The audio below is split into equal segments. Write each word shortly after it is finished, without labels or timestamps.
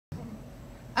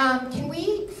Can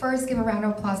we first give a round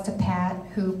of applause to Pat,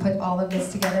 who put all of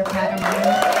this together? Pat,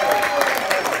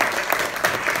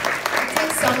 it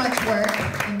takes so much work,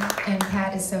 and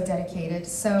Pat is so dedicated.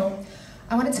 So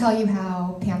I want to tell you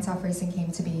how Pants Off Racing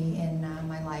came to be in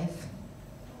my life.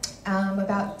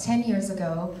 About 10 years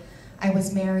ago, I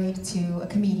was married to a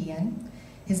comedian.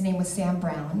 His name was Sam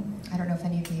Brown. I don't know if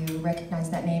any of you recognize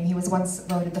that name. He was once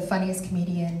voted the funniest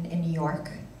comedian in New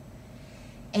York.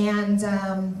 And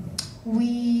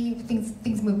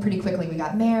things moved pretty quickly. We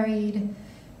got married,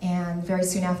 and very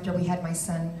soon after we had my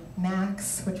son,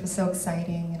 Max, which was so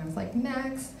exciting. And I was like,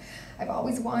 Max, I've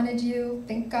always wanted you.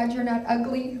 Thank God you're not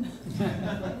ugly.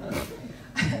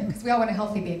 Because we all want a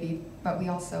healthy baby, but we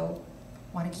also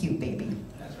want a cute baby.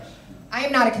 That's right. I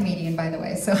am not a comedian, by the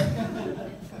way, so.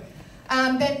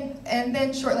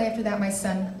 Then shortly after that, my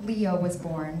son Leo was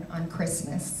born on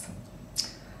Christmas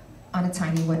on a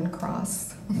tiny wooden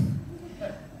cross.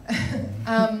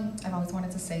 I've always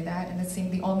wanted to say that, and it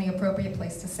seemed the only appropriate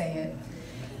place to say it.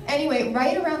 Anyway,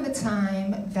 right around the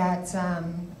time that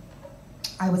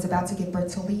I was about to give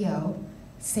birth to Leo,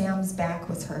 Sam's back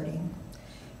was hurting.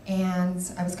 And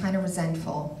I was kind of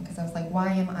resentful, because I was like,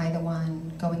 why am I the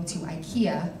one going to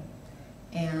IKEA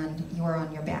and you're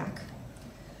on your back?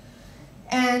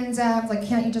 And I was like,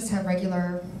 can't you just have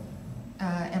regular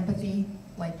empathy,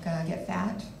 like get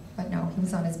fat? But no, he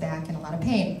was on his back in a lot of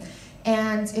pain.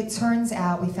 And it turns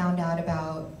out, we found out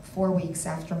about 4 weeks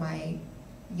after my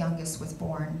youngest was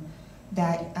born,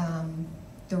 that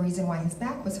the reason why his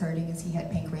back was hurting is he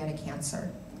had pancreatic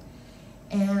cancer.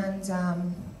 And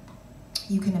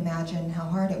you can imagine how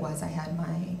hard it was. I had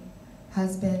my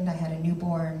husband, I had a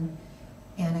newborn,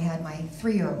 and I had my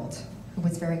 3-year-old, who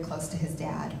was very close to his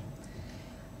dad.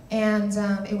 And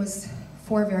it was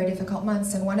 4 very difficult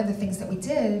months, and one of the things that we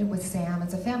did with Sam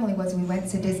as a family was we went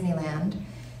to Disneyland,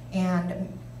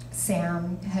 and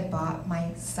Sam had bought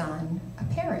my son a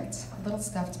parrot, a little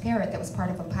stuffed parrot that was part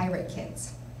of a pirate kit.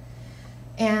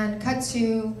 And cut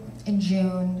to, in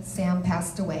June, Sam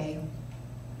passed away.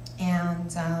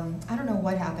 And I don't know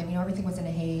what happened, you know, everything was in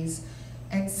a haze.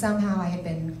 And somehow I had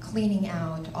been cleaning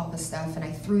out all the stuff, and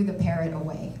I threw the parrot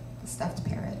away, the stuffed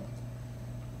parrot.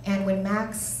 And when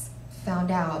Max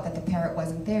found out that the parrot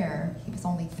wasn't there, he was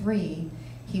only 3,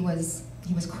 he was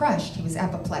crushed, he was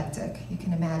apoplectic, you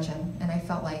can imagine. And I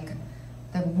felt like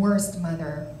the worst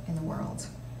mother in the world.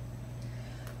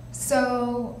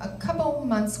 So a couple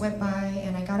months went by,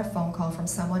 and I got a phone call from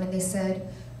someone, and they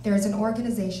said, there's an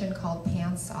organization called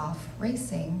Pants Off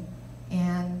Racing,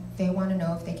 and they want to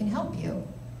know if they can help you.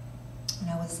 And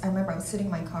I remember I was sitting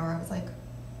in my car, I was like,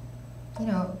 you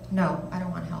know, no, I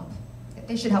don't want help.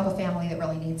 They should help a family that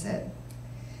really needs it.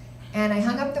 And I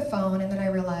hung up the phone, and then I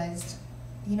realized,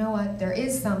 you know what, there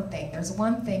is something, there's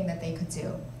one thing that they could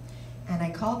do. And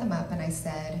I called them up and I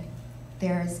said,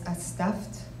 there's a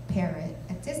stuffed parrot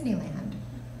at Disneyland,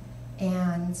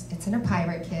 and it's in a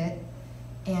pirate kit,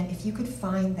 and if you could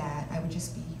find that, I would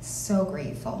just be so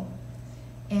grateful.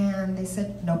 And they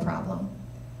said, no problem.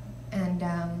 And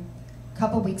a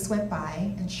couple weeks went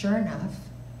by, and sure enough,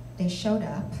 they showed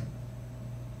up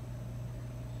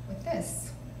with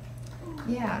this.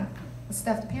 Yeah, a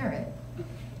stuffed parrot.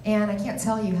 And I can't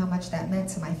tell you how much that meant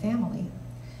to my family.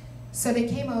 So they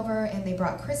came over and they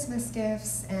brought Christmas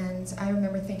gifts, and I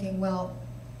remember thinking, well,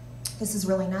 this is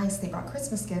really nice, they brought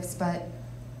Christmas gifts, but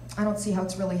I don't see how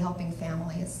it's really helping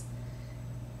families.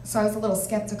 So I was a little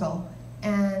skeptical.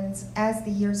 And as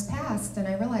the years passed, and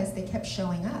I realized they kept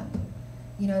showing up.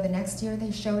 You know, the next year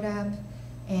they showed up,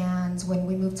 and when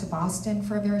we moved to Boston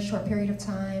for a very short period of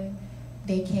time,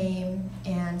 they came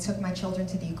and took my children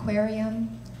to the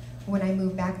aquarium. When I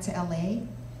moved back to LA,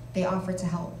 they offered to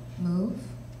help move.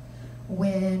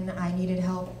 When I needed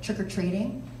help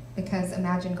trick-or-treating, because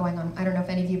imagine going on, I don't know if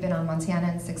any of you have been on Montana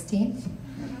and 16th.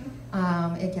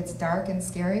 It gets dark and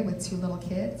scary with 2 little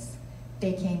kids.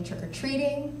 They came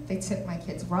trick-or-treating, they took my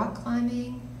kids rock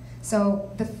climbing. So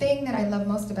the thing that I love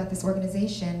most about this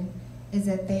organization is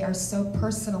that they are so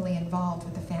personally involved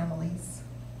with the families.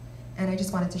 And I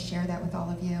just wanted to share that with all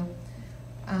of you.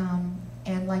 And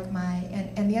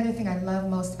the other thing I love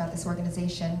most about this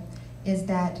organization is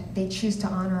that they choose to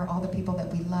honor all the people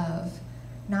that we love,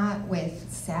 not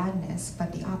with sadness,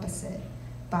 but the opposite,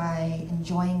 by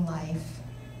enjoying life,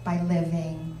 by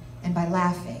living, and by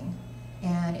laughing.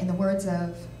 And in the words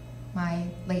of my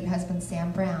late husband,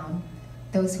 Sam Brown,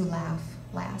 those who laugh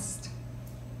last.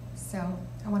 So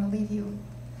I want to leave you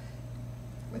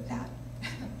with that.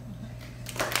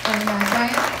 And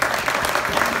Brian?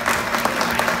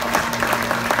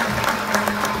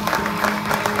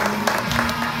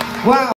 Wow.